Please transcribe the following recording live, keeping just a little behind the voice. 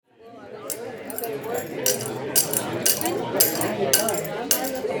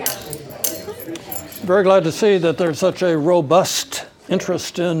Very glad to see that there's such a robust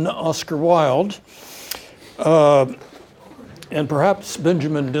interest in Oscar Wilde. And perhaps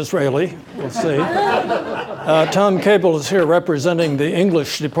Benjamin Disraeli, we'll see. Tom Cable is here representing the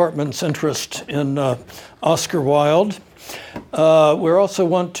English department's interest in Oscar Wilde. We also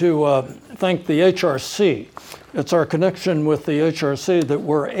want to thank the HRC. It's our connection with the HRC that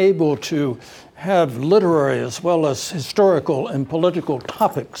we're able to have literary as well as historical and political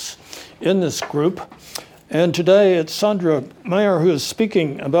topics in this group. And today it's Sandra Mayer who is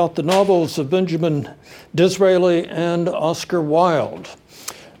speaking about the novels of Benjamin Disraeli and Oscar Wilde.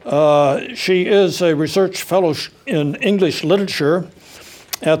 She is a research fellow in English literature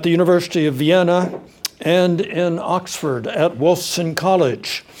at the University of Vienna and in Oxford at Wolfson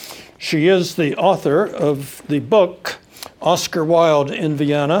College. She is the author of the book Oscar Wilde in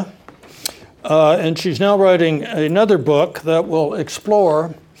Vienna, and she's now writing another book that will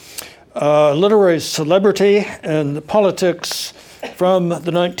explore literary celebrity and the politics from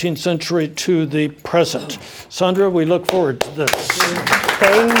the 19th century to the present. Sandra, we look forward to this.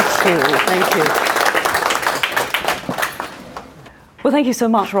 Thank you. Well, thank you so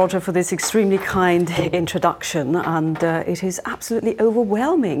much, Roger, for this extremely kind introduction. And it is absolutely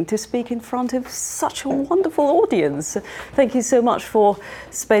overwhelming to speak in front of such a wonderful audience. Thank you so much for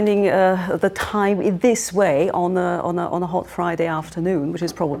spending the time in this way on a hot Friday afternoon, which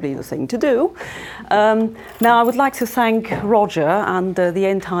is probably the thing to do. Now, I would like to thank Roger and the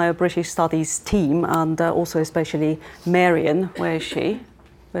entire British Studies team, and also especially Marion. Where is she?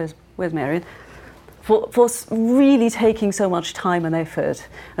 Where's Marion? For really taking so much time and effort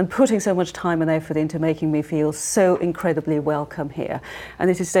and putting so much time and effort into making me feel so incredibly welcome here. And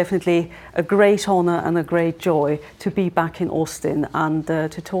it is definitely a great honor and a great joy to be back in Austin and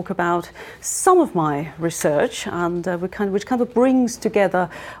to talk about some of my research and which kind of brings together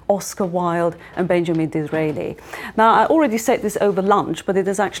Oscar Wilde and Benjamin Disraeli. Now, I already said this over lunch, but it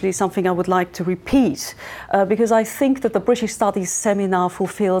is actually something I would like to repeat because I think that the British Studies Seminar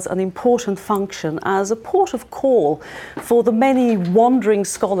fulfills an important function as a port of call for the many wandering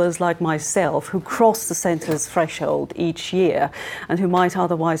scholars like myself who cross the centre's threshold each year and who might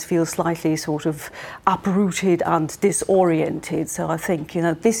otherwise feel slightly sort of uprooted and disoriented. So I think,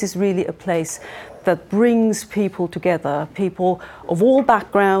 this is really a place that brings people together, people of all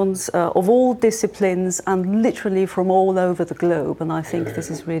backgrounds, of all disciplines, and literally from all over the globe. And I think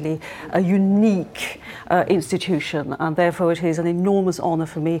this is really a unique institution, and therefore it is an enormous honor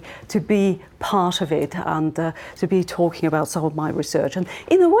for me to be part of it and to be talking about some of my research. And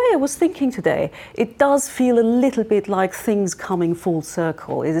in a way, I was thinking today, it does feel a little bit like things coming full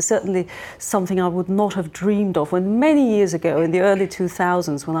circle. It is certainly something I would not have dreamed of when many years ago, in the early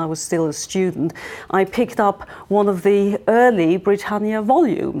 2000s, when I was still a student, I picked up one of the early Britannia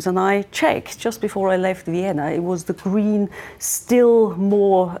volumes, and I checked just before I left Vienna. It was the green Still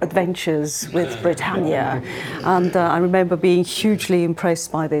More Adventures with Britannia. And I remember being hugely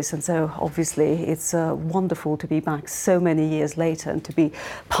impressed by this, and so obviously it's wonderful to be back so many years later and to be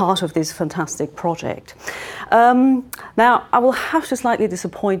part of this fantastic project. Now, I will have to slightly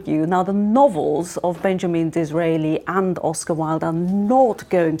disappoint you. Now, the novels of Benjamin Disraeli and Oscar Wilde are not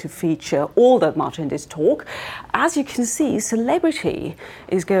going to feature all that much in this talk. As you can see, celebrity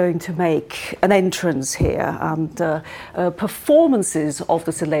is going to make an entrance here, and performances of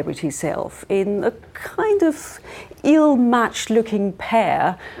the celebrity self in a kind of ill-matched looking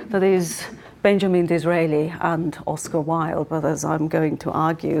pair that is Benjamin Disraeli and Oscar Wilde, but as I'm going to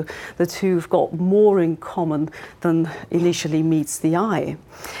argue, the two have got more in common than initially meets the eye.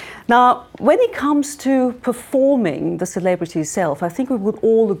 Now, when it comes to performing the celebrity self, I think we would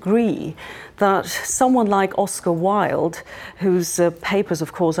all agree that someone like Oscar Wilde, whose papers,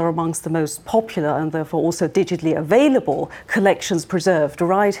 of course, are amongst the most popular and therefore also digitally available collections preserved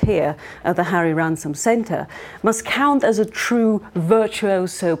right here at the Harry Ransom Centre, must count as a true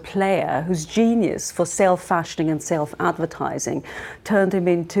virtuoso player whose genius for self-fashioning and self-advertising turned him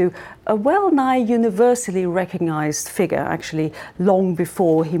into a well-nigh universally recognized figure, actually long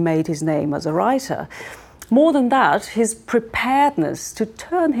before he made his name as a writer. More than that, his preparedness to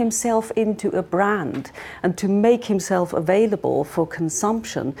turn himself into a brand and to make himself available for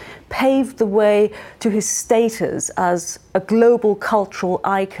consumption paved the way to his status as a global cultural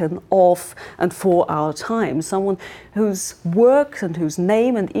icon of and for our time, someone whose work and whose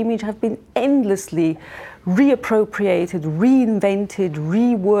name and image have been endlessly reappropriated, reinvented,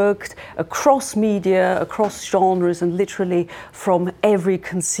 reworked across media, across genres, and literally from every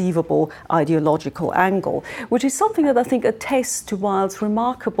conceivable ideological angle, which is something that I think attests to Wilde's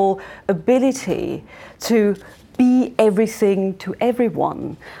remarkable ability to be everything to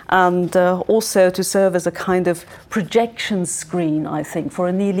everyone, and also to serve as a kind of projection screen, I think, for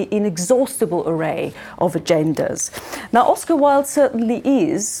a nearly inexhaustible array of agendas. Now, Oscar Wilde certainly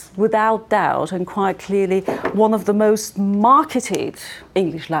is, without doubt and quite clearly, one of the most marketed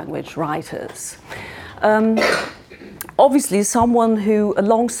English language writers. Obviously, someone who,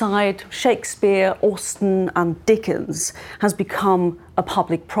 alongside Shakespeare, Austen, and Dickens, has become a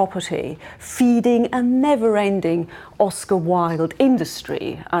public property, feeding a never-ending Oscar Wilde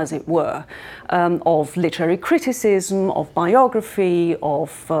industry, as it were, of literary criticism, of biography,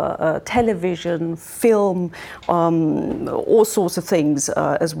 of television, film, all sorts of things,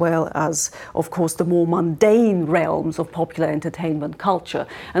 as well as, of course, the more mundane realms of popular entertainment culture.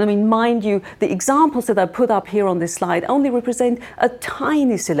 And I mean, mind you, the examples that I put up here on this slide only represent a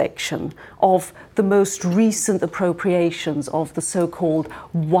tiny selection of the most recent appropriations of the so-called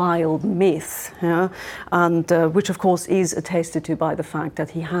Wilde myth, yeah? And which of course is attested to by the fact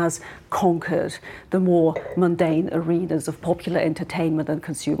that he has conquered the more mundane arenas of popular entertainment and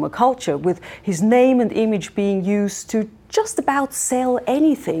consumer culture, with his name and image being used to just about sell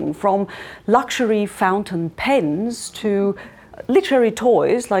anything from luxury fountain pens to literary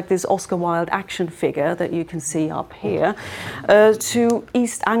toys like this Oscar Wilde action figure that you can see up here, to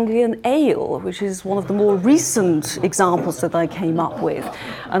East Anglian ale, which is one of the more recent examples that I came up with.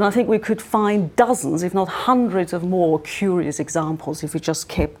 And I think we could find dozens, if not hundreds of more curious examples if we just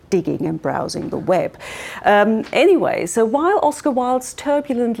kept digging and browsing the web. Anyway, so while Oscar Wilde's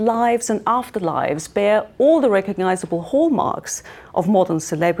turbulent lives and afterlives bear all the recognizable hallmarks of modern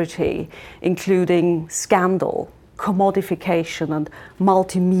celebrity, including scandal, commodification, and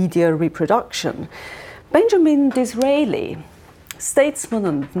multimedia reproduction, Benjamin Disraeli, statesman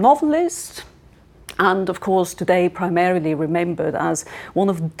and novelist, and of course today primarily remembered as one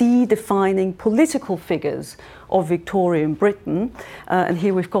of the defining political figures of Victorian Britain, and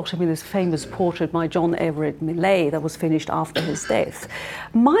here we've got him in this famous portrait by John Everett Millais that was finished after his death,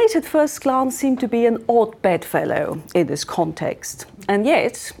 might at first glance seem to be an odd bedfellow in this context. And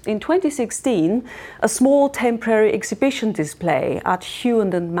yet, in 2016, a small temporary exhibition display at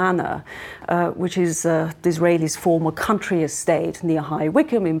Hughenden Manor, which is Disraeli's former country estate near High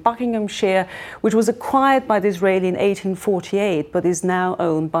Wycombe in Buckinghamshire, which was acquired by Disraeli in 1848 but is now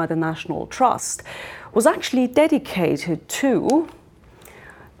owned by the National Trust, was actually dedicated to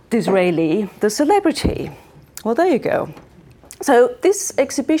Disraeli, the celebrity. Well, there you go. So this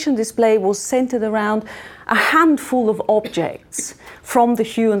exhibition display was centered around a handful of objects from the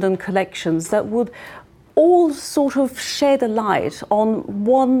Hughenden collections that would all sort of shed a light on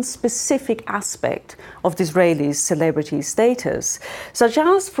one specific aspect of Disraeli's celebrity status, such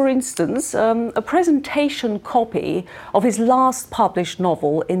as, for instance, a presentation copy of his last published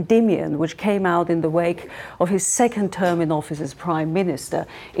novel, Endymion, which came out in the wake of his second term in office as Prime Minister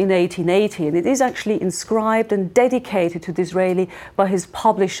in 1880. And it is actually inscribed and dedicated to Disraeli by his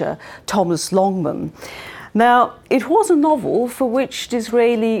publisher, Thomas Longman. Now, it was a novel for which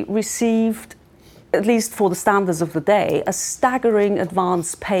Disraeli received, at least for the standards of the day, a staggering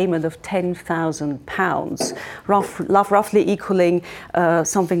advance payment of £10,000, roughly equaling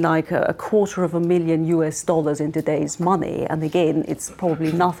something like $250,000 in today's money. And again, it's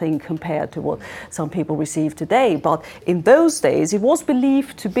probably nothing compared to what some people receive today. But in those days, it was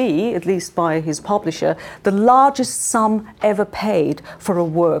believed to be, at least by his publisher, the largest sum ever paid for a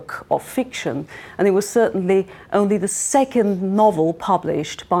work of fiction. And it was certainly only the second novel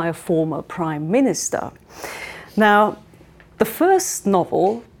published by a former Prime Minister. Now, the first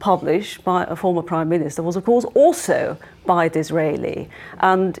novel published by a former Prime Minister was, of course, also by Disraeli.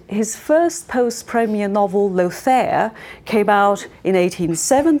 And his first post-premiere novel, Lothair, came out in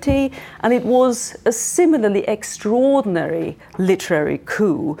 1870, and it was a similarly extraordinary literary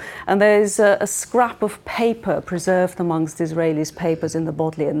coup. And there's a scrap of paper preserved amongst Disraeli's papers in the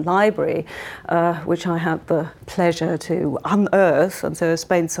Bodleian Library, which I had the pleasure to unearth. And so I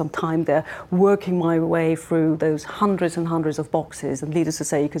spent some time there working my way through those hundreds and hundreds of boxes. And needless to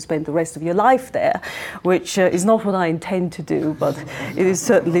say, you could spend the rest of your life there, which is not what I intend to do, but it is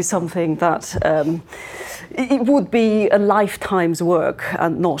certainly something that it would be a lifetime's work,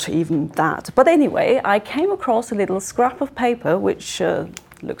 and not even that. But anyway, I came across a little scrap of paper which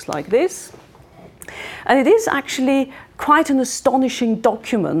looks like this, and it is actually quite an astonishing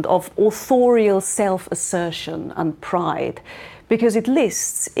document of authorial self-assertion and pride, because it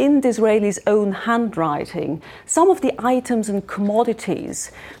lists in Disraeli's own handwriting some of the items and commodities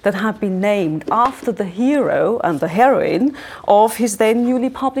that have been named after the hero and the heroine of his then newly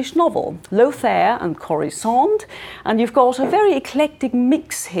published novel, Lothair and Corisande. And you've got a very eclectic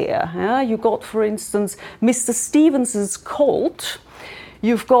mix here. You've got, for instance, Mr. Stevens's colt.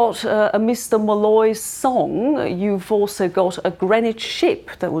 You've got a Mr. Molloy's song. You've also got a Greenwich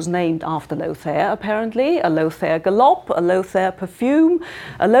ship that was named after Lothair, apparently, a Lothair gallop, a Lothair perfume,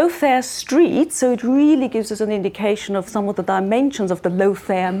 a Lothair street. So it really gives us an indication of some of the dimensions of the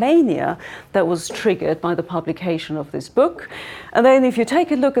Lothair mania that was triggered by the publication of this book. And then if you take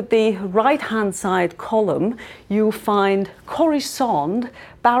a look at the right-hand side column, you'll find Corisande,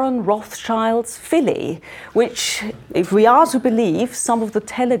 Baron Rothschild's filly, which, if we are to believe some of the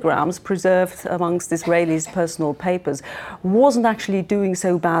telegrams preserved amongst Disraeli's personal papers, wasn't actually doing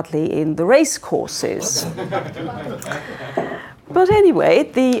so badly in the race courses. But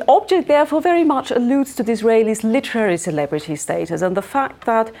anyway, the object therefore very much alludes to Disraeli's literary celebrity status and the fact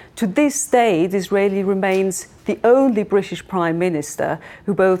that to this day Disraeli remains the only British Prime Minister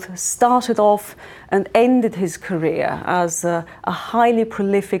who both started off and ended his career as a highly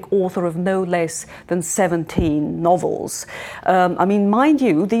prolific author of no less than 17 novels. I mean, mind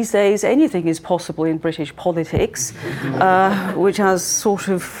you, these days anything is possible in British politics, which has sort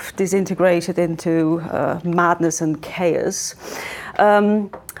of disintegrated into madness and chaos.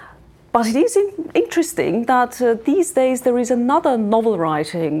 But it is interesting that these days there is another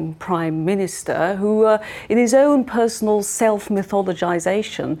novel-writing Prime Minister who, in his own personal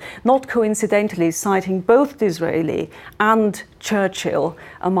self-mythologization, not coincidentally citing both Disraeli and Churchill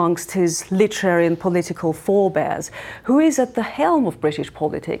amongst his literary and political forebears, who is at the helm of British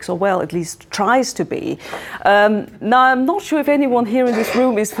politics, or well, at least tries to be. Now, I'm not sure if anyone here in this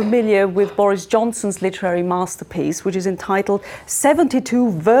room is familiar with Boris Johnson's literary masterpiece, which is entitled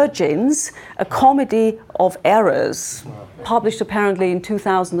 72 Virgins, a comedy of errors, published apparently in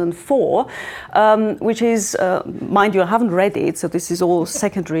 2004, which is, mind you, I haven't read it, so this is all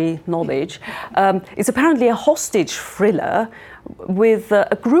secondary knowledge. It's apparently a hostage thriller with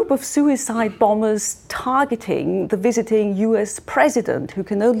a group of suicide bombers targeting the visiting US president, who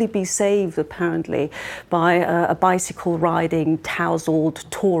can only be saved, apparently, by a bicycle-riding, tousled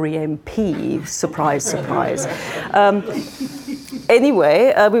Tory MP. Surprise, surprise.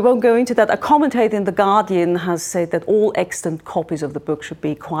 Anyway, we won't go into that. A commentator in The Guardian has said that all extant copies of the book should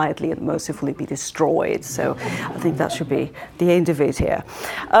be quietly and mercifully be destroyed. So I think that should be the end of it here.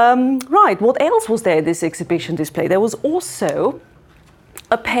 Right, what else was there in this exhibition display? There was also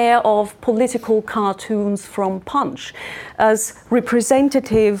a pair of political cartoons from Punch as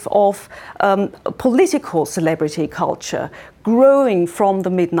representative of political celebrity culture growing from the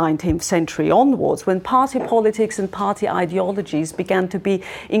mid-19th century onwards, when party politics and party ideologies began to be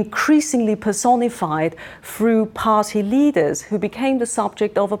increasingly personified through party leaders who became the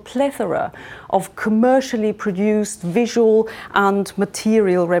subject of a plethora of commercially produced visual and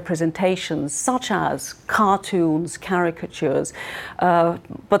material representations, such as cartoons, caricatures,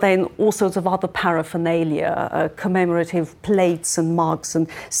 but then all sorts of other paraphernalia, commemorative plates and mugs and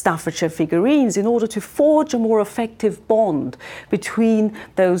Staffordshire figurines, in order to forge a more effective bond between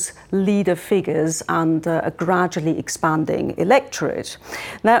those leader figures and a gradually expanding electorate.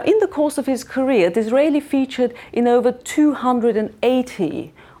 Now, in the course of his career, Disraeli featured in over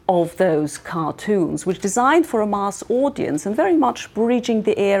 280 of those cartoons, which designed for a mass audience and very much bridging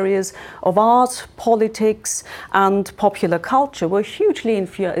the areas of art, politics and popular culture, were hugely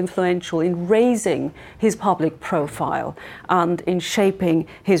influential in raising his public profile and in shaping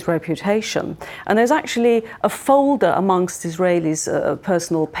his reputation. And there's actually a folder amongst Disraeli's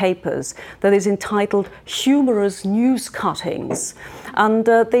personal papers that is entitled Humorous News Cuttings. And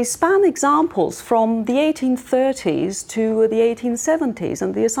they span examples from the 1830s to the 1870s.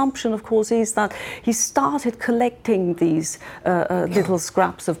 And the assumption, of course, is that he started collecting these little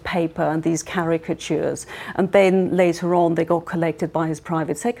scraps of paper and these caricatures. And then later on, they got collected by his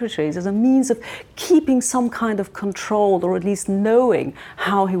private secretaries as a means of keeping some kind of control, or at least knowing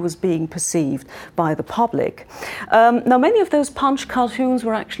how he was being perceived by the public. Now, many of those Punch cartoons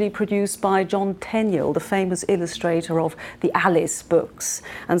were actually produced by John Tenniel, the famous illustrator of the Alice books.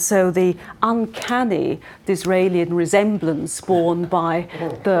 And so the uncanny Disraelian resemblance borne by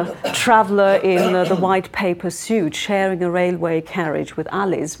the traveller in the white paper suit sharing a railway carriage with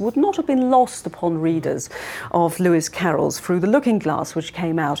Alice would not have been lost upon readers of Lewis Carroll's Through the Looking Glass, which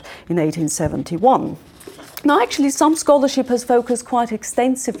came out in 1871. Now, actually, some scholarship has focused quite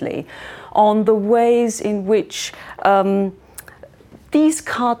extensively on the ways in which these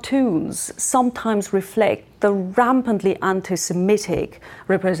cartoons sometimes reflect the rampantly anti-Semitic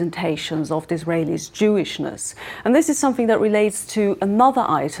representations of Disraeli's Jewishness. And this is something that relates to another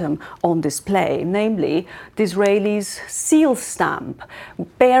item on display, namely Disraeli's seal stamp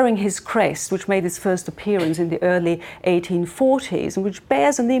bearing his crest, which made its first appearance in the early 1840s, and which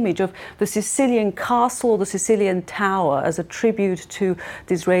bears an image of the Sicilian castle or the Sicilian tower as a tribute to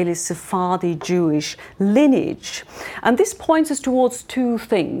Disraeli's Sephardi Jewish lineage. And this points us towards two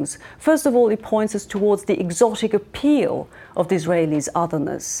things. First of all, it points us towards the exotic appeal of Disraeli's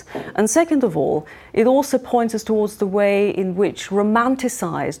otherness. And second of all, it also points us towards the way in which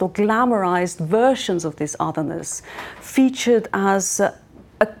romanticized or glamorized versions of this otherness featured as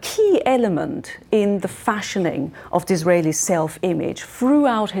a key element in the fashioning of Disraeli's self-image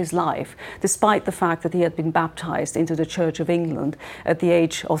throughout his life, despite the fact that he had been baptized into the Church of England at the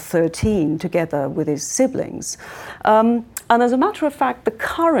age of 13, together with his siblings. And as a matter of fact, the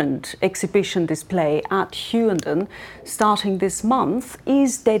current exhibition display at Hughenden, starting this month,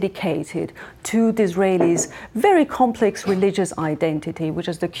 is dedicated to Disraeli's very complex religious identity, which,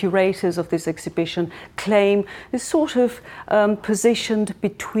 as the curators of this exhibition claim, is sort of positioned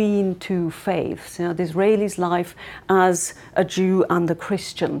between two faiths. You know, Disraeli's life as a Jew and a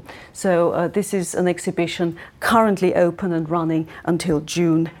Christian. So this is an exhibition currently open and running until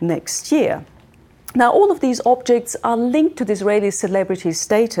June next year. Now, all of these objects are linked to Disraeli's celebrity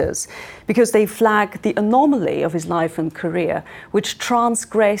status because they flag the anomaly of his life and career, which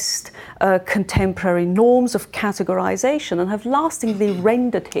transgressed contemporary norms of categorization and have lastingly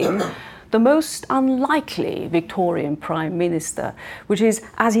rendered him the most unlikely Victorian Prime Minister, which is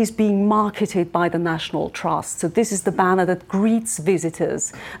as he's being marketed by the National Trust. So this is the banner that greets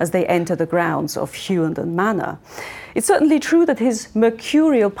visitors as they enter the grounds of Hughenden Manor. It's certainly true that his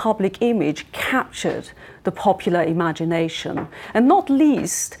mercurial public image captured the popular imagination, and not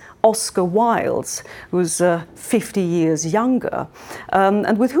least Oscar Wilde, who's 50 years younger,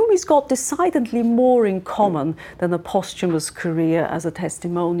 and with whom he's got decidedly more in common than a posthumous career as a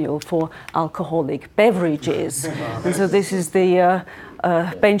testimonial for alcoholic beverages. And so this is the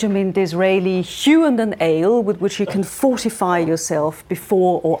Benjamin Disraeli Hughenden Ale, with which you can fortify yourself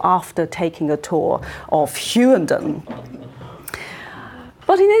before or after taking a tour of Hughenden.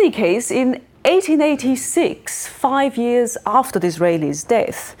 But in any case, in 1886, 5 years after Disraeli's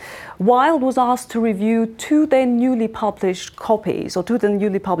death, Wilde was asked to review two then newly published copies, or two then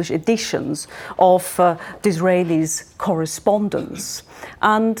newly published editions of Disraeli's correspondence.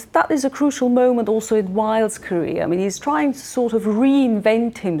 And that is a crucial moment also in Wilde's career. I mean, he's trying to sort of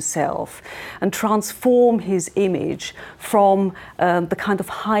reinvent himself and transform his image from the kind of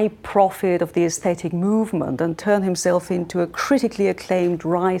high prophet of the aesthetic movement and turn himself into a critically acclaimed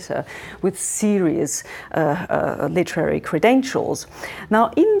writer with serious literary credentials.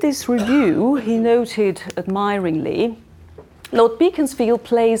 Now, in this review, he noted admiringly, Lord Beaconsfield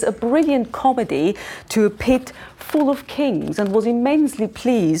plays a brilliant comedy to a pit full of kings and was immensely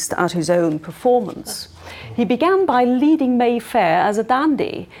pleased at his own performance. He began by leading Mayfair as a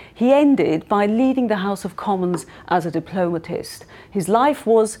dandy. He ended by leading the House of Commons as a diplomatist. His life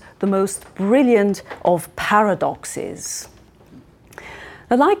was the most brilliant of paradoxes.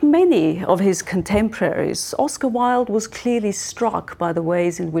 Like many of his contemporaries, Oscar Wilde was clearly struck by the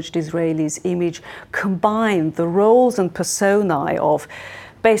ways in which Disraeli's image combined the roles and personae of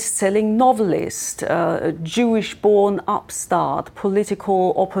best-selling novelist, Jewish-born upstart,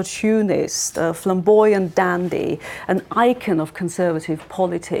 political opportunist, flamboyant dandy, an icon of conservative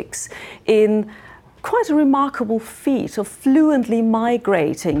politics, in quite a remarkable feat of fluently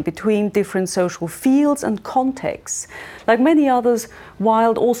migrating between different social fields and contexts. Like many others,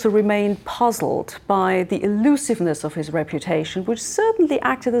 Wilde also remained puzzled by the elusiveness of his reputation, which certainly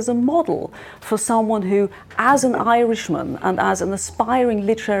acted as a model for someone who, as an Irishman and as an aspiring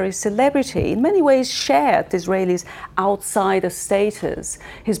literary celebrity, in many ways shared Disraeli's outsider status,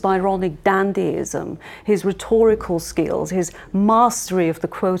 his Byronic dandyism, his rhetorical skills, his mastery of the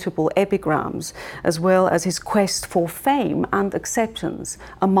quotable epigrams, as well as his quest for fame and acceptance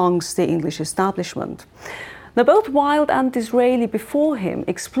amongst the English establishment. Now, both Wilde and Disraeli before him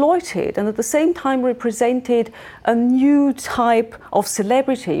exploited and at the same time represented a new type of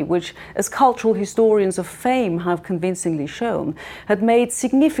celebrity, which, as cultural historians of fame have convincingly shown, had made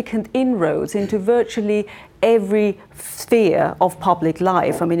significant inroads into virtually every sphere of public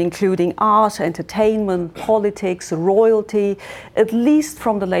life, I mean, including art, entertainment, politics, royalty, at least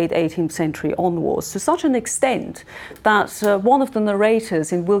from the late 18th century onwards, to such an extent that one of the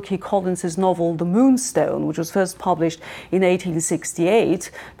narrators in Wilkie Collins's novel The Moonstone, which was first published in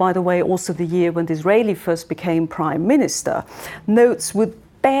 1868, by the way, also the year when Disraeli first became Prime Minister, notes with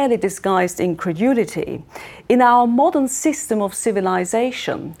barely disguised incredulity. In our modern system of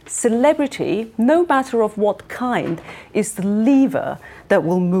civilization, celebrity, no matter of what kind, is the lever that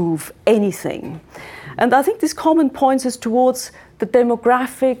will move anything. And I think this comment points us towards the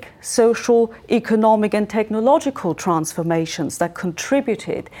demographic, social, economic and technological transformations that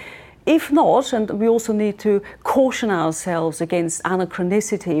contributed. If not, and we also need to caution ourselves against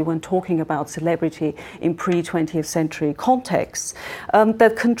anachronicity when talking about celebrity in pre-20th century contexts,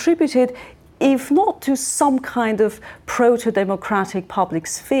 that contributed, if not to some kind of proto-democratic public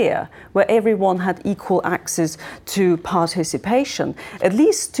sphere where everyone had equal access to participation, at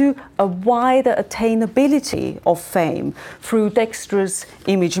least to a wider attainability of fame through dexterous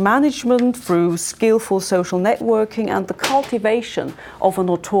image management, through skillful social networking and the cultivation of a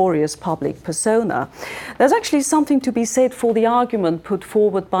notorious public persona. There's actually something to be said for the argument put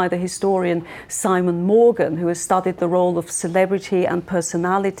forward by the historian Simon Morgan, who has studied the role of celebrity and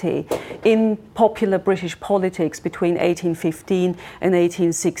personality in popular British politics between 1815 and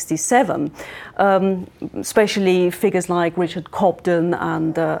 1867, especially figures like Richard Cobden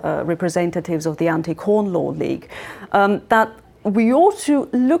and representatives of the Anti-Corn Law League, that we ought to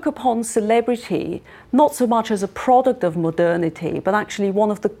look upon celebrity not so much as a product of modernity, but actually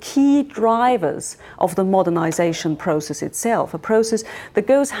one of the key drivers of the modernization process itself, a process that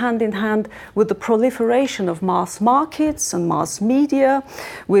goes hand in hand with the proliferation of mass markets and mass media,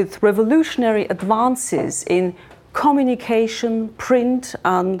 with revolutionary advances in communication, print,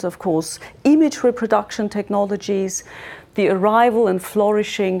 and of course, image reproduction technologies, the arrival and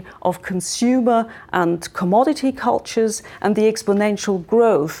flourishing of consumer and commodity cultures, and the exponential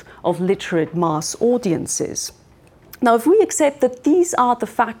growth of literate mass audiences. Now, if we accept that these are the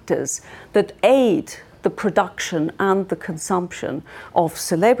factors that aid the production and the consumption of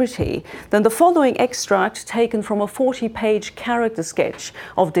celebrity, then the following extract, taken from a 40-page character sketch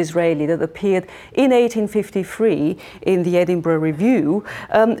of Disraeli that appeared in 1853 in the Edinburgh Review,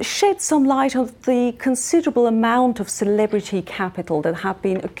 sheds some light on the considerable amount of celebrity capital that had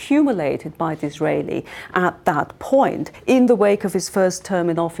been accumulated by Disraeli at that point in the wake of his first term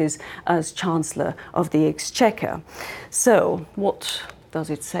in office as Chancellor of the Exchequer. So, what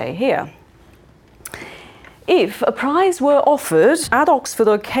does it say here? If a prize were offered at Oxford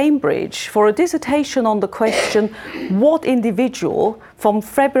or Cambridge for a dissertation on the question, what individual from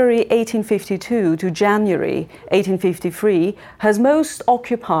February 1852 to January 1853 has most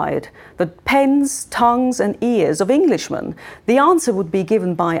occupied the pens, tongues and ears of Englishmen, the answer would be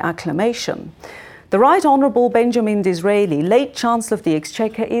given by acclamation. The Right Honourable Benjamin Disraeli, late Chancellor of the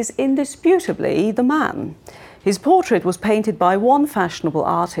Exchequer, is indisputably the man. His portrait was painted by one fashionable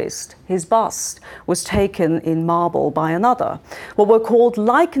artist. His bust was taken in marble by another. What were called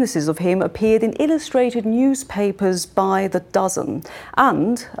likenesses of him appeared in illustrated newspapers by the dozen.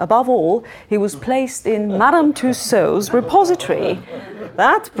 And, above all, he was placed in Madame Tussaud's repository,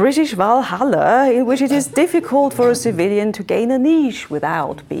 that British Valhalla in which it is difficult for a civilian to gain a niche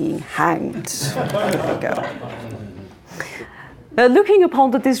without being hanged. There we go. Now, looking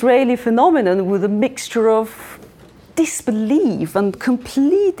upon the Disraeli phenomenon with a mixture of disbelief and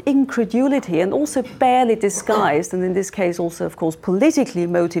complete incredulity, and also barely disguised, and in this case also, of course, politically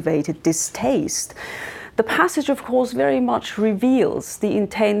motivated distaste, the passage, of course, very much reveals the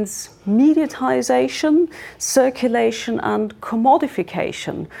intense mediatization, circulation and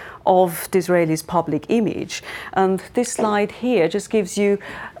commodification of Disraeli's public image. And this slide here just gives you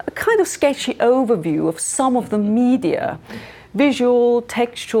a kind of sketchy overview of some of the media, visual,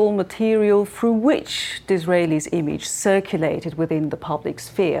 textual material through which Disraeli's image circulated within the public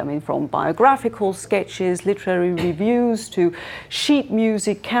sphere. I mean, from biographical sketches, literary reviews, to sheet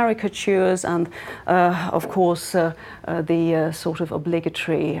music, caricatures, and of course the sort of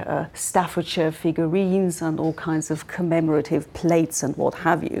obligatory Staffordshire figurines and all kinds of commemorative plates and what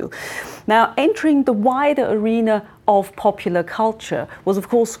have you. Now, entering the wider arena of popular culture was, of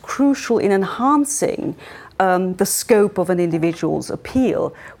course, crucial in enhancing the scope of an individual's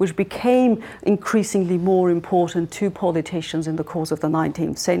appeal, which became increasingly more important to politicians in the course of the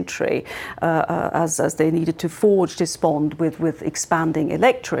 19th century as they needed to forge this bond with expanding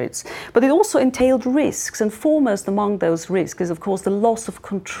electorates. But it also entailed risks, and foremost among those risks is, of course, the loss of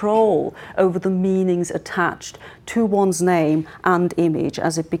control over the meanings attached to one's name and image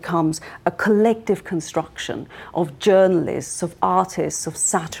as it becomes a collective construction of journalists, of artists, of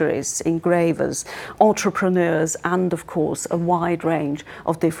satirists, engravers, entrepreneurs, and of course a wide range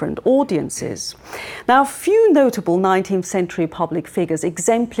of different audiences. Now, few notable 19th century public figures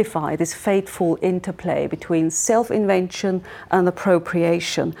exemplify this fateful interplay between self-invention and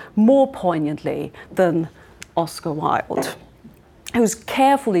appropriation more poignantly than Oscar Wilde. whose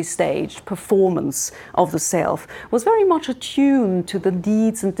carefully staged performance of the self was very much attuned to the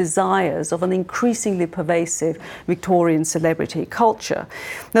needs and desires of an increasingly pervasive Victorian celebrity culture.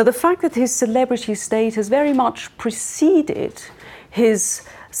 Now, the fact that his celebrity status very much preceded his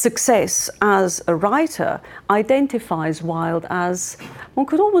success as a writer identifies Wilde as, one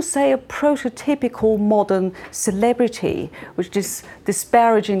could almost say, a prototypical modern celebrity, which is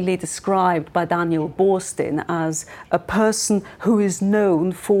disparagingly described by Daniel Boorstin as a person who is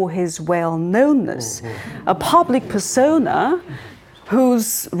known for his well-knownness, a public persona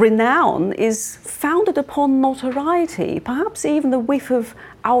whose renown is founded upon notoriety, perhaps even a whiff of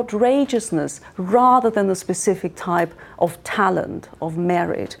outrageousness rather than a specific type of talent, of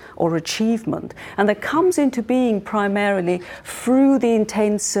merit or achievement. And that comes into being primarily through the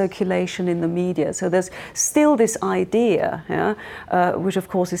intense circulation in the media. So there's still this idea, which of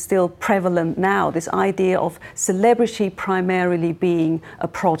course is still prevalent now, this idea of celebrity primarily being a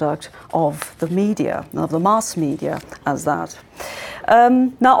product of the media, of the mass media as that.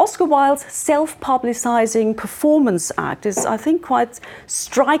 Now, Oscar Wilde's self-publicising performance act is, I think, quite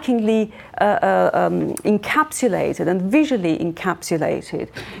strikingly encapsulated and visually encapsulated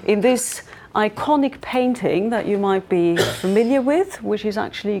in this iconic painting that you might be familiar with, which is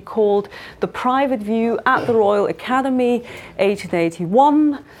actually called The Private View at the Royal Academy,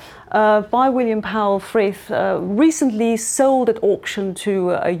 1881. By William Powell Frith, recently sold at auction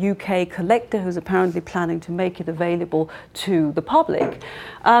to a UK collector who's apparently planning to make it available to the public.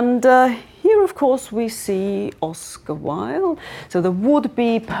 And here, of course, we see Oscar Wilde. So the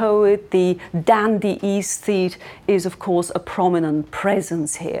would-be poet, the dandy aesthete, is, of course, a prominent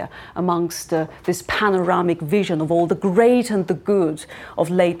presence here amongst this panoramic vision of all the great and the good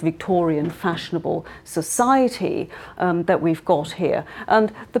of late Victorian fashionable society that we've got here.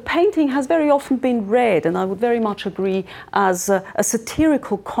 And the painting has very often been read, and I would very much agree, as a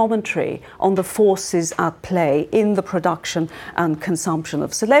satirical commentary on the forces at play in the production and consumption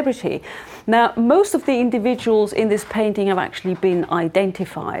of celebrity. Now, most of the individuals in this painting have actually been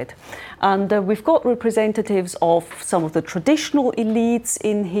identified. And we've got representatives of some of the traditional elites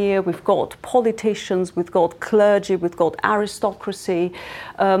in here. We've got politicians, we've got clergy, we've got aristocracy.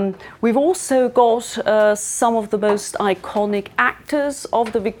 We've also got some of the most iconic actors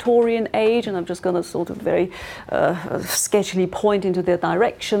of the Victorian age, and I'm just going to sort of very sketchily point into their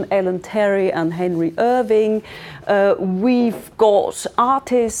direction: Ellen Terry and Henry Irving. We've got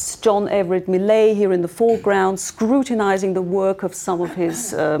artists, John Everett Millais here in the foreground, scrutinizing the work of some of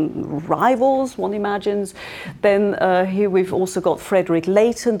his rivals, one imagines. Then here we've also got Frederick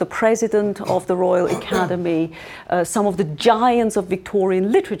Leighton, the president of the Royal Academy, some of the giants of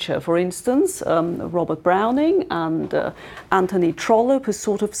Victorian literature, for instance, Robert Browning and Anthony Trollope, who's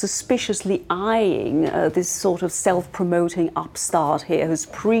sort of suspiciously eyeing this sort of self-promoting upstart here, who's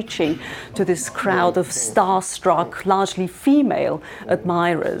preaching to this crowd of starstruck, largely female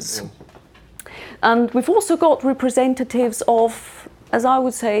admirers. And we've also got representatives of, as I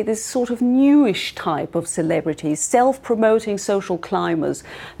would say, this sort of newish type of celebrities, self-promoting social climbers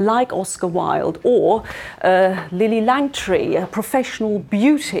like Oscar Wilde or Lily Langtry, a professional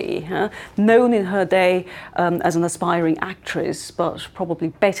beauty, known in her day as an aspiring actress, but probably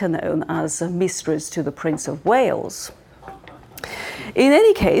better known as a mistress to the Prince of Wales. In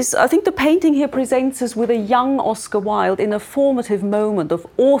any case, I think the painting here presents us with a young Oscar Wilde in a formative moment of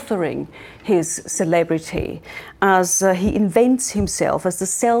authoring his celebrity, as he invents himself as the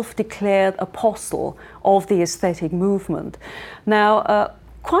self-declared apostle of the aesthetic movement. Now,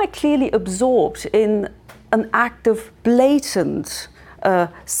 quite clearly absorbed in an act of blatant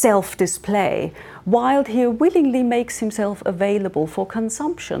self-display, Wilde here willingly makes himself available for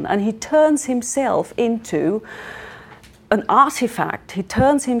consumption, and he turns himself into an artifact. He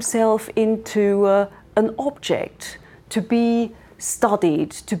turns himself into an object to be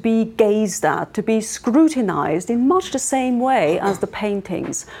studied, to be gazed at, to be scrutinized in much the same way as the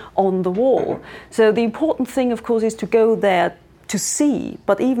paintings on the wall. So the important thing, of course, is to go there to see,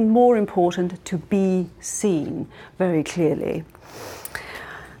 but even more important, to be seen very clearly.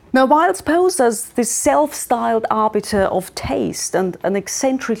 Now, Wilde's posed as this self-styled arbiter of taste and an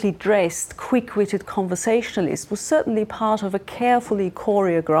eccentrically dressed, quick-witted conversationalist was certainly part of a carefully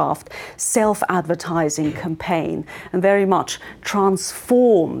choreographed self-advertising campaign, and very much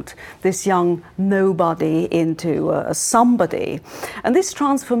transformed this young nobody into a somebody. And this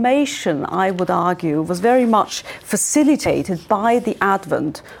transformation, I would argue, was very much facilitated by the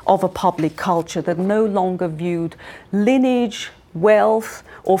advent of a public culture that no longer viewed lineage, wealth,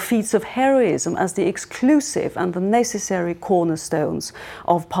 or feats of heroism as the exclusive and the necessary cornerstones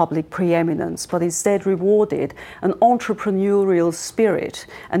of public preeminence, but instead rewarded an entrepreneurial spirit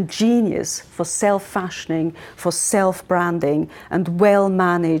and genius for self-fashioning, for self-branding, and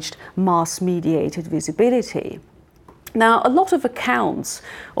well-managed mass-mediated visibility. Now, a lot of accounts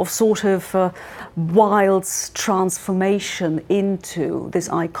of sort of Wilde's transformation into this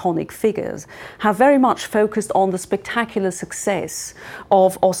iconic figures have very much focused on the spectacular success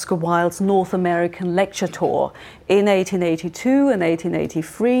of Oscar Wilde's North American lecture tour in 1882 and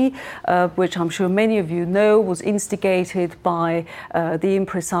 1883, which I'm sure many of you know was instigated by the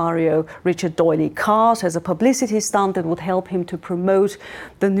impresario Richard Doyley Carte as a publicity stunt that would help him to promote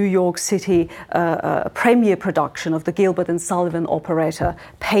the New York City premiere production of the Gilbert and Sullivan operetta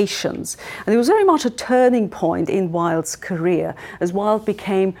Patience. And it was very much a turning point in Wilde's career as Wilde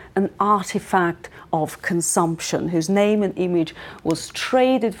became an artifact of consumption, whose name and image was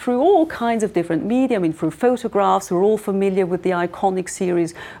traded through all kinds of different media. I mean, through photographs. We're all familiar with the iconic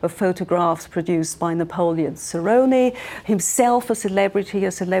series of photographs produced by Napoleon Cerrone, himself a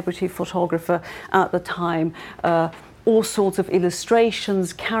celebrity photographer at the time. All sorts of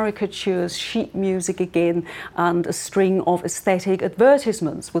illustrations, caricatures, sheet music again, and a string of aesthetic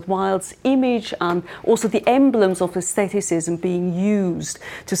advertisements with Wilde's image and also the emblems of aestheticism being used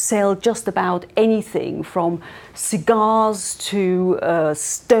to sell just about anything from cigars to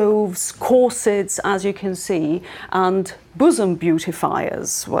stoves, corsets, as you can see, and bosom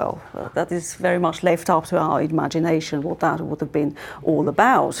beautifiers. Well, that is very much left up to our imagination what that would have been all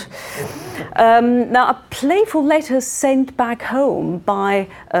about. Now, a playful letter sent back home by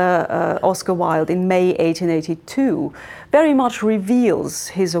Oscar Wilde in May 1882 very much reveals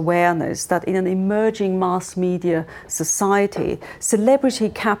his awareness that in an emerging mass media society, celebrity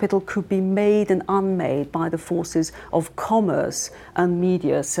capital could be made and unmade by the forces of commerce and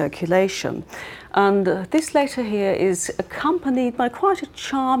media circulation. And this letter here is accompanied by quite a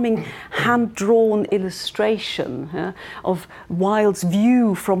charming hand-drawn illustration of Wilde's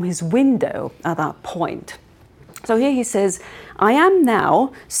view from his window at that point. So here he says, "I am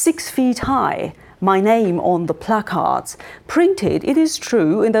now 6 feet high, my name on the placards, printed, it is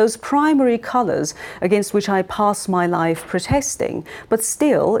true, in those primary colours against which I pass my life protesting, but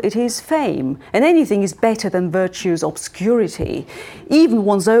still it is fame, and anything is better than virtue's obscurity, even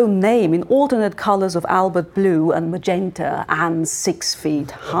one's own name in alternate colours of Albert blue and magenta and 6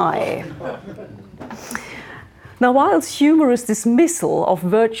 feet high." Now, Wilde's humorous dismissal of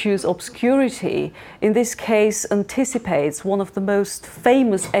virtue's obscurity in this case anticipates one of the most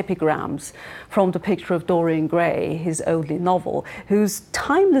famous epigrams from The Picture of Dorian Gray, his only novel, whose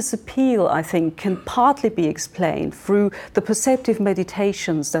timeless appeal, I think, can partly be explained through the perceptive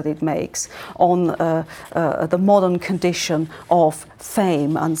meditations that it makes on the modern condition of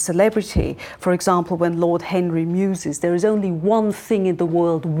fame and celebrity. For example, when Lord Henry muses, there is only one thing in the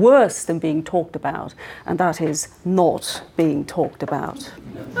world worse than being talked about, and that is not being talked about.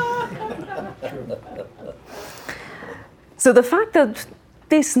 So the fact that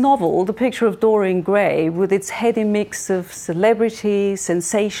this novel, The Picture of Dorian Gray, with its heady mix of celebrity,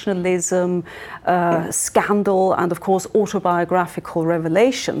 sensationalism, scandal, and of course autobiographical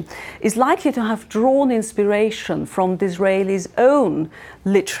revelation, is likely to have drawn inspiration from Disraeli's own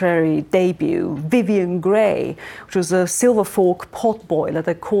literary debut, Vivian Grey, which was a Silver Fork potboiler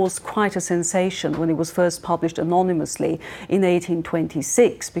that caused quite a sensation when it was first published anonymously in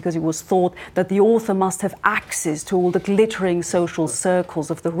 1826, because it was thought that the author must have access to all the glittering social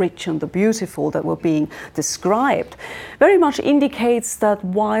circles of the rich and the beautiful that were being described. Very much indicates that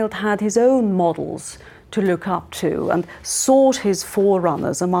Wilde had his own models to look up to and sought his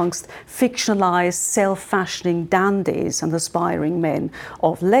forerunners amongst fictionalized, self-fashioning dandies and aspiring men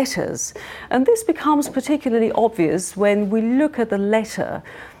of letters. And this becomes particularly obvious when we look at the letter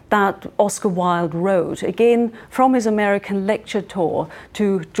that Oscar Wilde wrote, again from his American lecture tour,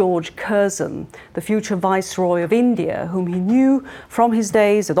 to George Curzon, the future Viceroy of India, whom he knew from his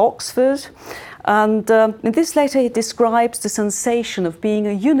days at Oxford. And in this letter, he describes the sensation of being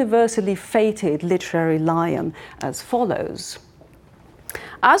a universally fated literary lion as follows.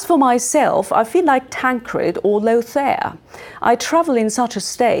 "As for myself, I feel like Tancred or Lothair. I travel in such a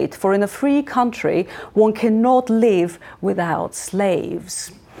state, for in a free country one cannot live without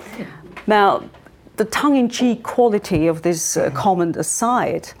slaves." Now, the tongue-in-cheek quality of this comment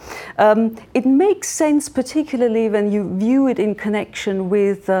aside, it makes sense particularly when you view it in connection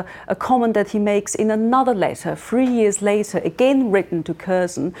with a comment that he makes in another letter 3 years later, again written to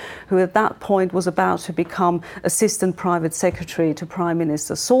Curzon, who at that point was about to become Assistant Private Secretary to Prime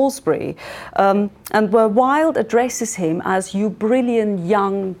Minister Salisbury, and where Wilde addresses him as "you brilliant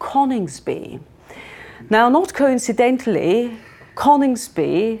young Coningsby." Now, not coincidentally,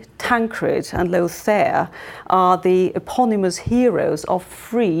 Coningsby, Tancred and Lothair are the eponymous heroes of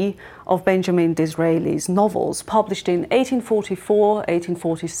 3 of Benjamin Disraeli's novels, published in 1844,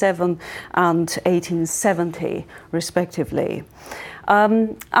 1847 and 1870, respectively.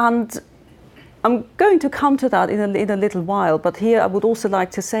 And I'm going to come to that in a little while, but here I would also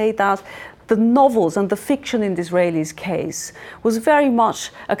like to say that the novels and the fiction in Disraeli's case was very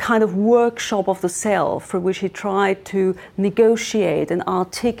much a kind of workshop of the self through which he tried to negotiate and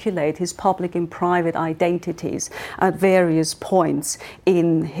articulate his public and private identities at various points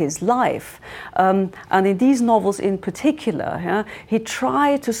in his life. And in these novels in particular, he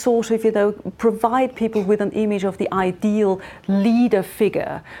tried to sort of, provide people with an image of the ideal leader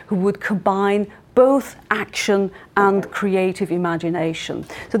figure who would combine both action and creative imagination.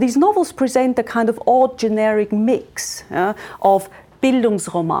 So these novels present a kind of odd generic mix of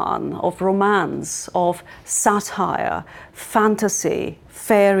Bildungsroman, of romance, of satire, fantasy,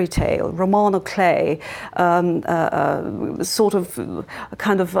 fairy tale, roman au clay, sort of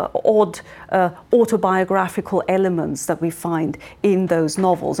kind of odd autobiographical elements that we find in those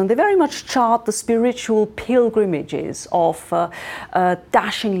novels. And they very much chart the spiritual pilgrimages of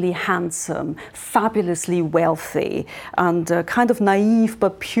dashingly handsome, fabulously wealthy, and kind of naive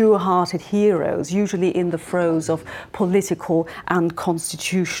but pure-hearted heroes, usually in the throes of political and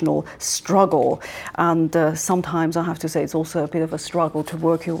constitutional struggle. And sometimes, I have to say, it's also a bit of a struggle to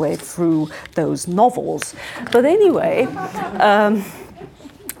work your way through those novels. But anyway,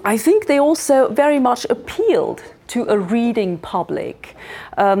 I think they also very much appealed to a reading public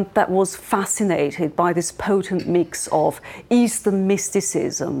that was fascinated by this potent mix of Eastern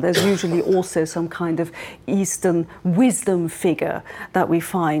mysticism. There's usually also some kind of Eastern wisdom figure that we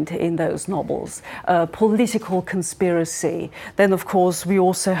find in those novels. Political conspiracy. Then, of course, we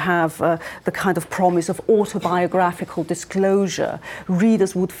also have the kind of promise of autobiographical disclosure.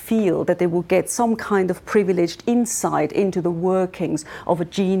 Readers would feel that they would get some kind of privileged insight into the workings of a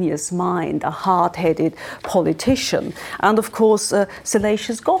genius mind, a hard-headed politician. And of course,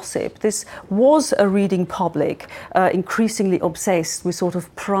 salacious gossip. This was a reading public increasingly obsessed with sort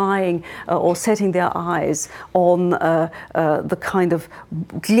of prying or setting their eyes on the kind of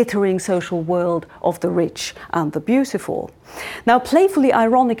glittering social world of the rich and the beautiful. Now, playfully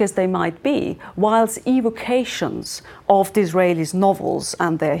ironic as they might be, Wilde's evocations of Disraeli's novels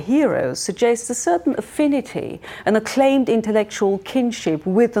and their heroes suggest a certain affinity, an acclaimed intellectual kinship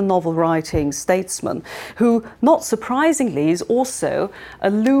with the novel-writing statesman, who, not surprisingly, is also a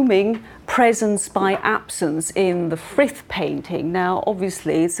looming presence by absence in the Frith painting. Now,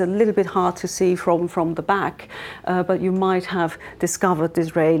 obviously, it's a little bit hard to see from the back, but you might have discovered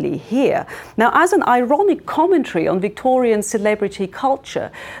Disraeli here. Now, as an ironic commentary on Victorian celebrity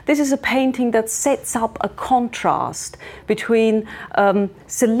culture, this is a painting that sets up a contrast between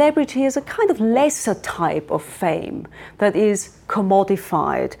celebrity as a kind of lesser type of fame that is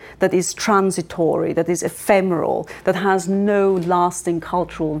commodified, that is transitory, that is ephemeral, that has no lasting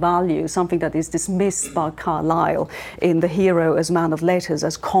cultural value, something that is dismissed by Carlyle in The Hero as Man of Letters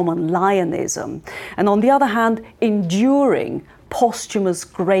as common lionism. And on the other hand, enduring posthumous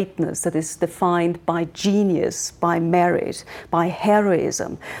greatness that is defined by genius, by merit, by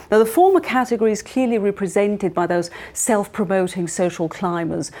heroism. Now, the former category is clearly represented by those self-promoting social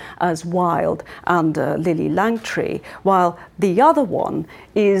climbers as Wilde and Lily Langtry, while the other one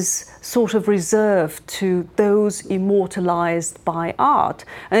is sort of reserved to those immortalized by art.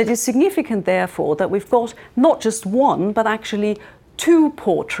 And it is significant, therefore, that we've got not just one, but actually 2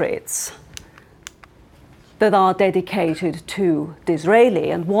 portraits that are dedicated to Disraeli,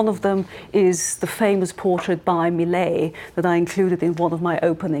 and one of them is the famous portrait by Millais that I included in one of my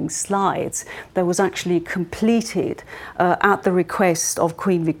opening slides, that was actually completed at the request of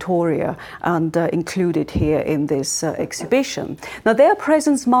Queen Victoria and included here in this exhibition. Now, their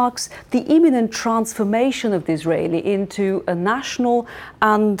presence marks the imminent transformation of Disraeli into a national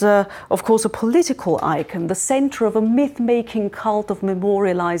and, of course, a political icon, the centre of a myth-making cult of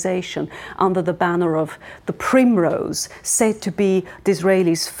memorialization under the banner of the the primrose, said to be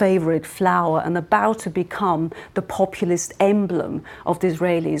Disraeli's favourite flower and about to become the populist emblem of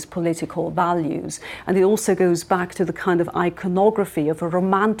Disraeli's political values. And it also goes back to the kind of iconography of a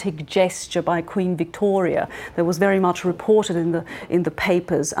romantic gesture by Queen Victoria that was very much reported in the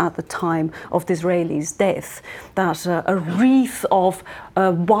papers at the time of Disraeli's death, that a wreath of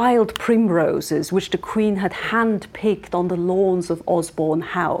wild primroses, which the Queen had hand-picked on the lawns of Osborne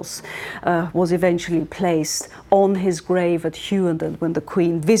House, was eventually placed on his grave at Hughenden when the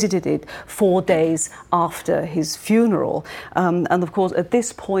Queen visited it 4 days after his funeral. And of course, at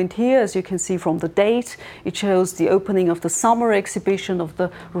this point here, as you can see from the date, it shows the opening of the summer exhibition of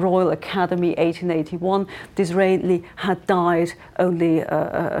the Royal Academy 1881. Disraeli had died only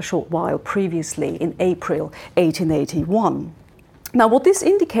a short while previously, in April 1881. Now, what this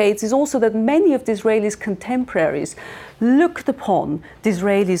indicates is also that many of Disraeli's contemporaries looked upon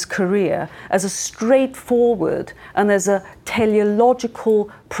Disraeli's career as a straightforward and as a teleological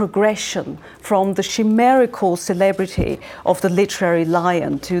progression from the chimerical celebrity of the literary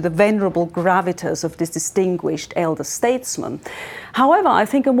lion to the venerable gravitas of this distinguished elder statesman. However, I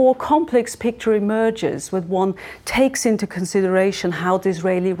think a more complex picture emerges when one takes into consideration how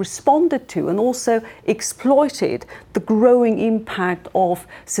Disraeli responded to and also exploited the growing impact of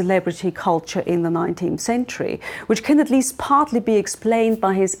celebrity culture in the 19th century, which can at least partly be explained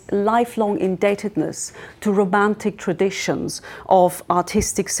by his lifelong indebtedness to romantic traditions of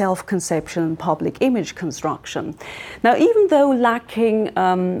artistic self-conception and public image construction. Now, even though lacking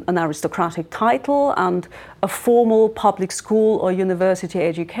an aristocratic title and a formal public school or university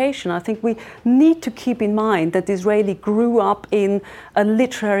education, I think we need to keep in mind that Disraeli grew up in a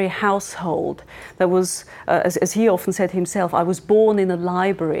literary household that was, as he often said himself, I was born in a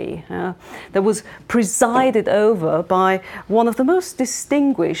library, that was presided over by one of the most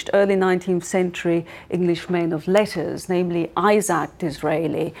distinguished early 19th century English men of letters, namely Isaac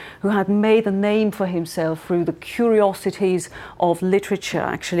Disraeli, who had made a name for himself through the curiosities of literature,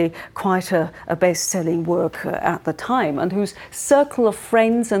 actually quite a best-selling work at the time, and whose circle of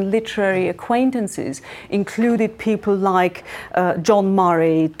friends and literary acquaintances included people like John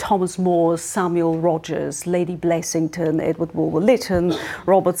Murray, Thomas More, Samuel Rogers, Lady Blessington, Edward Bulwer-Lytton,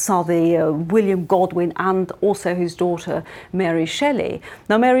 Robert Southey, William Godwin, and also his daughter Mary Shelley.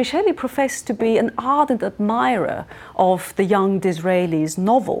 Now, Mary Shelley professed to be an ardent admirer of the young Disraeli's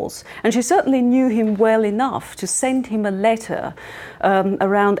novels, and she certainly knew him well enough to send him a letter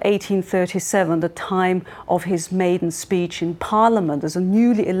around 1837, the time of his maiden speech in Parliament as a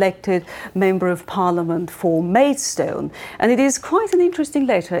newly elected Member of Parliament for Maidstone. And it is quite an interesting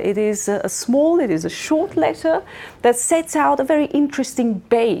letter. It is a short letter that sets out a very interesting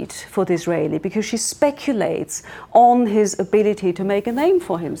bait for Disraeli, because she speculates on his ability to make a name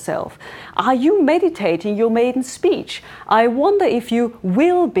for himself. Are you meditating your maiden speech? I wonder if you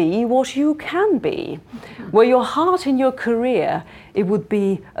will be what you can be. Were your heart in your career, it would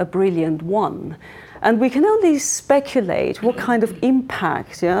be a brilliant one. And we can only speculate what kind of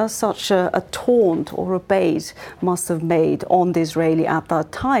impact such a taunt or a bait must have made on Disraeli at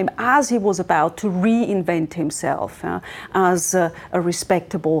that time, as he was about to reinvent himself as a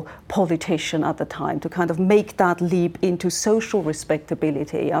respectable politician at the time, to kind of make that leap into social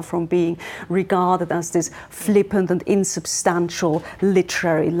respectability from being regarded as this flippant and insubstantial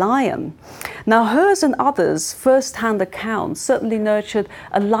literary lion. Now, hers and others' first-hand accounts certainly nurtured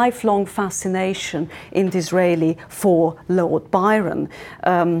a lifelong fascination in Disraeli for Lord Byron,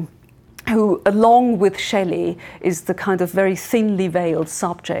 who, along with Shelley, is the kind of very thinly veiled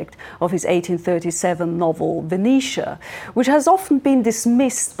subject of his 1837 novel Venetia, which has often been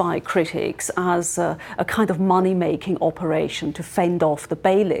dismissed by critics as a kind of money-making operation to fend off the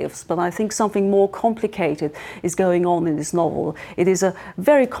bailiffs. But I think something more complicated is going on in this novel. It is a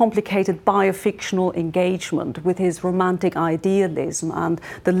very complicated biofictional engagement with his romantic idealism and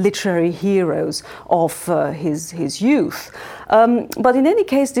the literary heroes of his youth. But in any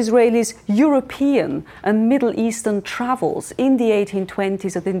case, Disraeli's European and Middle Eastern travels in the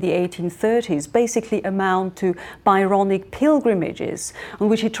 1820s and in the 1830s basically amount to Byronic pilgrimages, on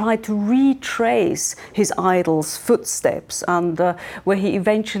which he tried to retrace his idol's footsteps, and where he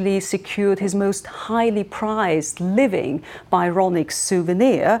eventually secured his most highly prized living Byronic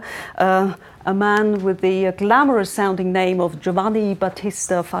souvenir, a man with the glamorous-sounding name of Giovanni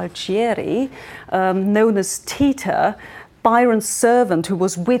Battista Falcieri, known as Tita, Byron's servant who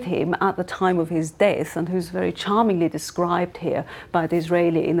was with him at the time of his death, and who's very charmingly described here by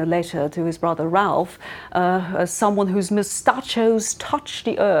Disraeli in a letter to his brother Ralph, as someone whose moustachios touch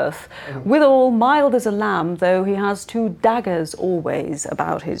the earth, withal mild as a lamb, though he has 2 daggers always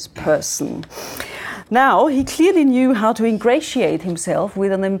about his person. Now, he clearly knew how to ingratiate himself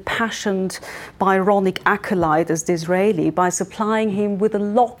with an impassioned Byronic acolyte as Disraeli by supplying him with a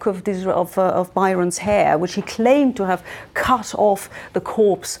lock of Byron's hair, which he claimed to have cut off the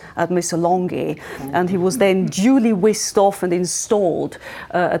corpse at Missolonghi, and he was then duly whisked off and installed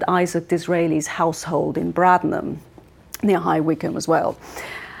at Isaac Disraeli's household in Bradenham, near High Wycombe as well.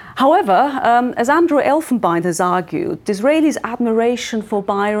 However, as Andrew Elfenbein has argued, Disraeli's admiration for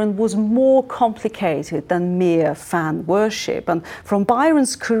Byron was more complicated than mere fan worship. And from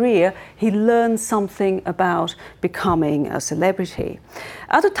Byron's career, he learned something about becoming a celebrity.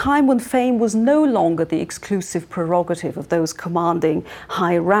 At a time when fame was no longer the exclusive prerogative of those commanding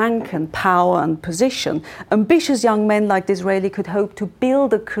high rank and power and position, ambitious young men like Disraeli could hope to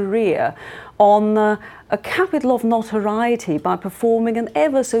build a career on a capital of notoriety by performing an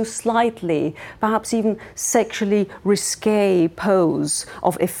ever so slightly, perhaps even sexually risque pose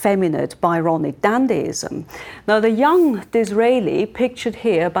of effeminate Byronic dandyism. Now, the young Disraeli, pictured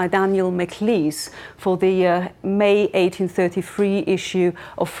here by Daniel Maclise for the May 1833 issue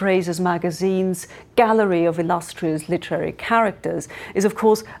of Fraser's Magazine's Gallery of Illustrious Literary Characters, is of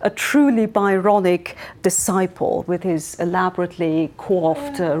course a truly Byronic disciple with his elaborately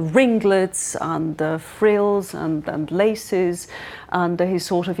coiffed ringlets and frills and laces, and he's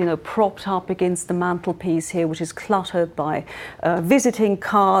sort of, propped up against the mantelpiece here, which is cluttered by visiting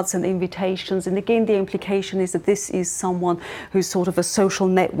cards and invitations. And again, the implication is that this is someone who's sort of a social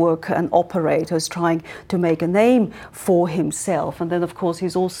network and operator, who's trying to make a name for himself. And then, of course,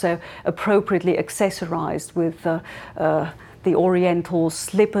 he's also appropriately accessorized with the oriental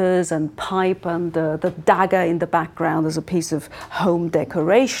slippers and pipe and the dagger in the background as a piece of home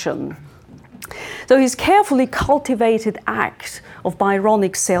decoration. So his carefully cultivated act of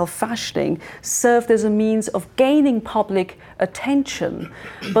Byronic self-fashioning served as a means of gaining public attention,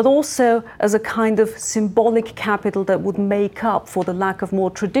 but also as a kind of symbolic capital that would make up for the lack of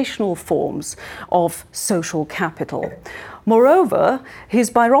more traditional forms of social capital. Moreover, his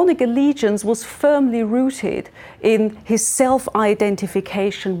Byronic allegiance was firmly rooted in his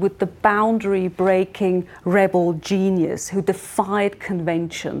self-identification with the boundary-breaking rebel genius who defied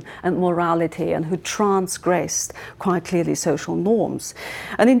convention and morality and who transgressed quite clearly social norms.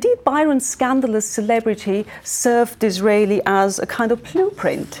 And indeed, Byron's scandalous celebrity served Disraeli as a kind of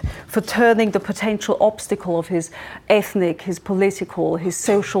blueprint for turning the potential obstacle of his ethnic, his political, his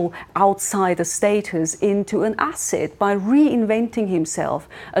social outsider status into an asset by reinventing himself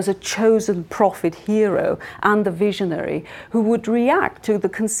as a chosen prophet hero and a visionary who would react to the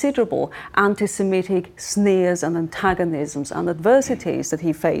considerable anti-Semitic sneers and antagonisms and adversities that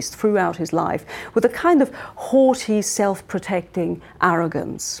he faced throughout his life with a kind of haughty, self-protecting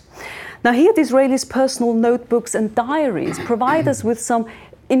arrogance. Now here, Disraeli's personal notebooks and diaries provide us with some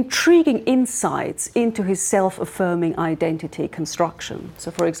intriguing insights into his self-affirming identity construction.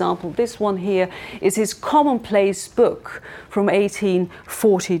 So, for example, this one here is his commonplace book from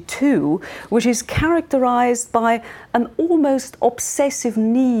 1842, which is characterized by an almost obsessive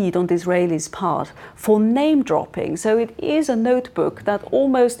need on Disraeli's part for name dropping. So it is a notebook that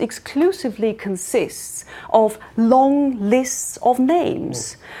almost exclusively consists of long lists of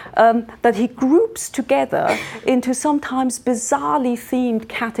names that he groups together into sometimes bizarrely themed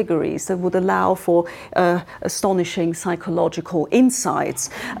categories that would allow for astonishing psychological insights.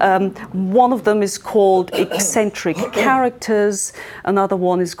 One of them is called eccentric characters, another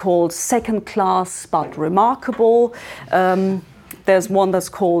one is called second class but remarkable. There's one that's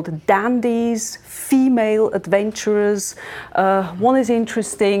called dandies, female adventurers. One is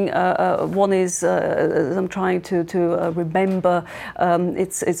interesting. One is I'm trying to remember.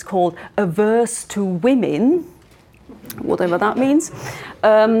 It's called averse to women, whatever that means.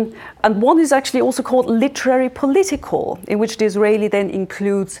 And one is actually also called literary political, in which Disraeli then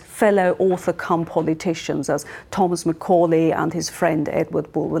includes fellow author cum politicians as Thomas Macaulay and his friend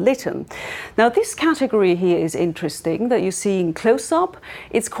Edward Bulwer-Lytton. Now this category here is interesting that you see in close-up.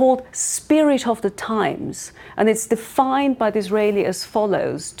 It's called Spirit of the Times, and it's defined by Disraeli as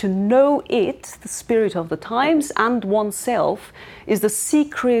follows: to know it, the spirit of the times, and oneself is the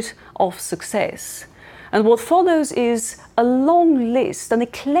secret of success. And what follows is a long list, an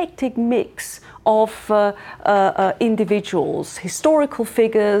eclectic mix of individuals, historical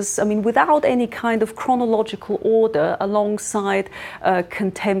figures, without any kind of chronological order, alongside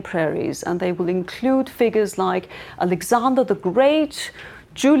contemporaries. And they will include figures like Alexander the Great,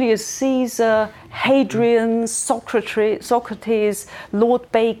 Julius Caesar, Hadrian, Socrates,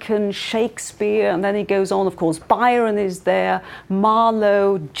 Lord Bacon, Shakespeare, and then he goes on, of course, Byron is there,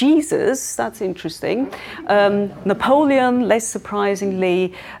 Marlowe, Jesus, that's interesting, Napoleon, less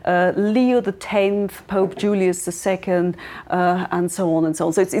surprisingly, Leo X, Pope Julius II, and so on and so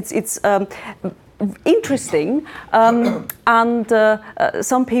on. So it's interesting, and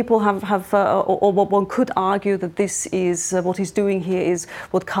some people have or one could argue that this is what he's doing here is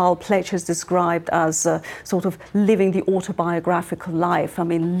what Karl Pletsch has described as sort of living the autobiographical life. I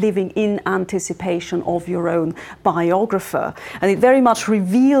mean, living in anticipation of your own biographer, and it very much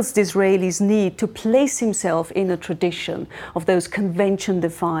reveals Disraeli's need to place himself in a tradition of those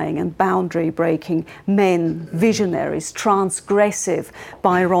convention-defying and boundary-breaking men, visionaries, transgressive,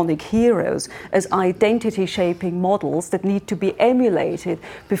 Byronic heroes, as identity-shaping models that need to be emulated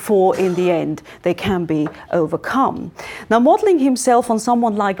before, in the end, they can be overcome. Now, modeling himself on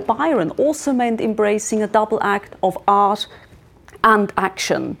someone like Byron also meant embracing a double act of art and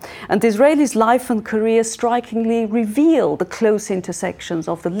action. And Disraeli's life and career strikingly reveal the close intersections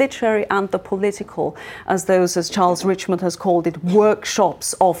of the literary and the political, as those, as Charles Richmond has called it,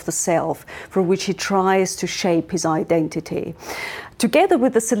 workshops of the self, for which he tries to shape his identity. Together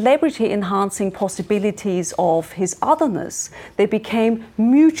with the celebrity-enhancing possibilities of his otherness, they became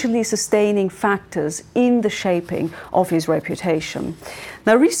mutually sustaining factors in the shaping of his reputation.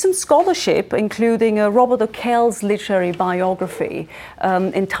 Now, recent scholarship, including Robert O'Kell's literary biography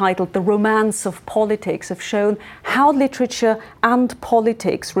entitled The Romance of Politics, have shown how literature and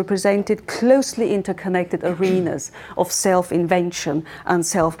politics represented closely interconnected arenas of self-invention and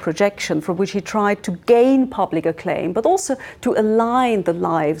self-projection, for which he tried to gain public acclaim, but also to align the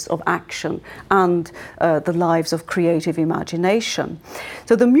lives of action and the lives of creative imagination.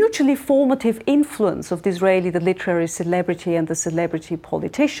 So the mutually formative influence of Disraeli, the literary celebrity, and the celebrity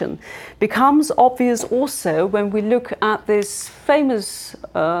politician becomes obvious also when we look at this famous,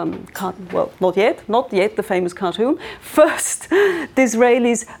 well, not yet the famous cartoon, first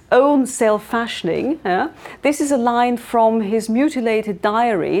Disraeli's own self-fashioning. This is a line from his mutilated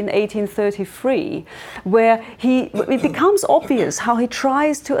diary in 1833, where it becomes obvious how he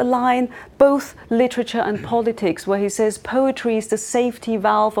tries to align both literature and politics, where he says, "Poetry is the safety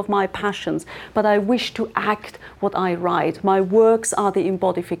valve of my passions, but I wish to act what I write. My works are the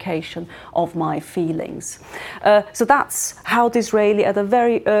embodification of my feelings." So that's how Disraeli, at a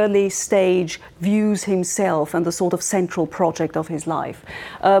very early stage, views himself and the sort of central project of his life.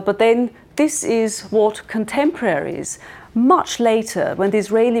 But then this is what contemporaries, much later, when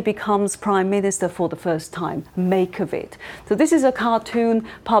Disraeli becomes Prime Minister for the first time, make of it. So this is a cartoon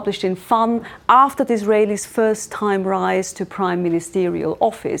published in Fun after Disraeli's first time rise to prime ministerial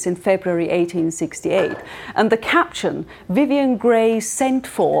office in February 1868. And the caption, "Vivian Grey sent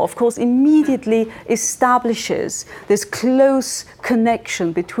for," of course, immediately establishes this close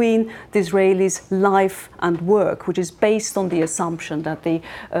connection between Disraeli's life and work, which is based on the assumption that the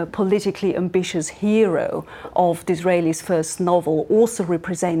politically ambitious hero of Disraeli's first novel also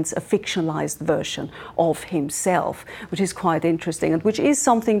represents a fictionalized version of himself, which is quite interesting and which is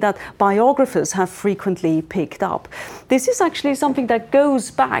something that biographers have frequently picked up. This is actually something that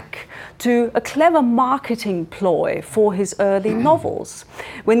goes back to a clever marketing ploy for his early novels.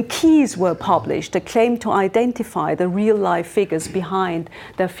 When Keys were published, they claimed to identify the real-life figures behind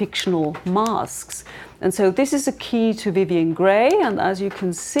their fictional masks. And so this is a key to Vivian Grey, and as you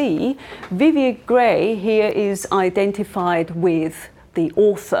can see, Vivian Grey here is identified with the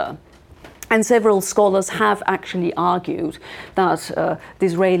author. And several scholars have actually argued that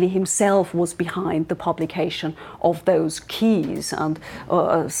Disraeli himself was behind the publication of those keys, and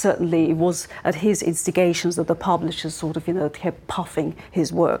certainly it was at his instigations that the publishers sort of, kept puffing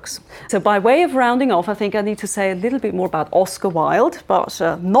his works. So by way of rounding off, I think I need to say a little bit more about Oscar Wilde, but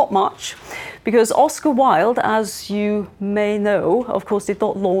not much, because Oscar Wilde, as you may know, of course, did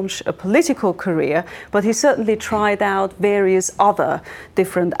not launch a political career, but he certainly tried out various other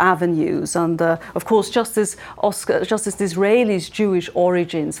different avenues. And of course, just as Disraeli's Jewish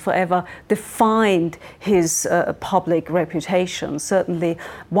origins forever defined his public reputation, certainly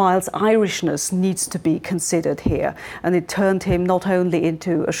Wilde's Irishness needs to be considered here. And it turned him not only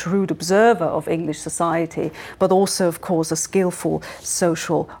into a shrewd observer of English society, but also, of course, a skillful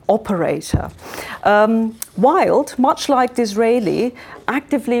social operator. Wilde, much like Disraeli,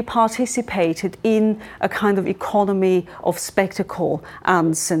 actively participated in a kind of economy of spectacle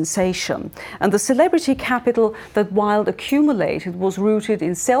and sensation. And the celebrity capital that Wilde accumulated was rooted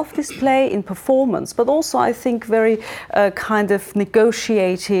in self-display, in performance, but also, I think, very kind of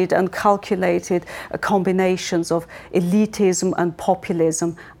negotiated and calculated combinations of elitism and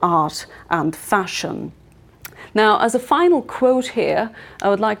populism, art and fashion. Now, as a final quote here, I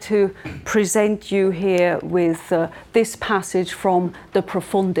would like to present you here with this passage from De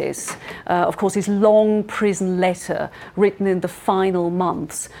Profundis, of course, his long prison letter written in the final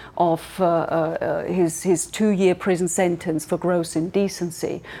months of his 2-year prison sentence for gross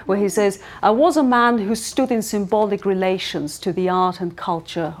indecency, where he says, "I was a man who stood in symbolic relations to the art and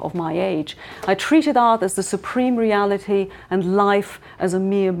culture of my age. I treated art as the supreme reality and life as a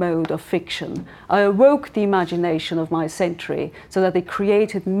mere mode of fiction. I awoke the imagination of my century so that it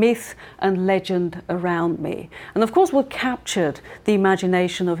created myth and legend around me." And of course what captured the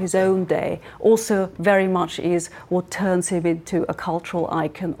imagination of his own day also very much is what turns him into a cultural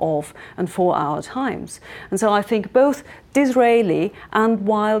icon of and for our times. And so I think both Disraeli and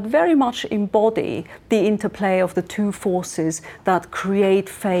Wilde very much embody the interplay of the two forces that create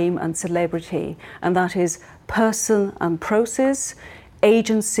fame and celebrity, and that is person and process,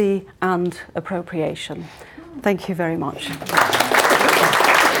 agency and appropriation. Thank you very much.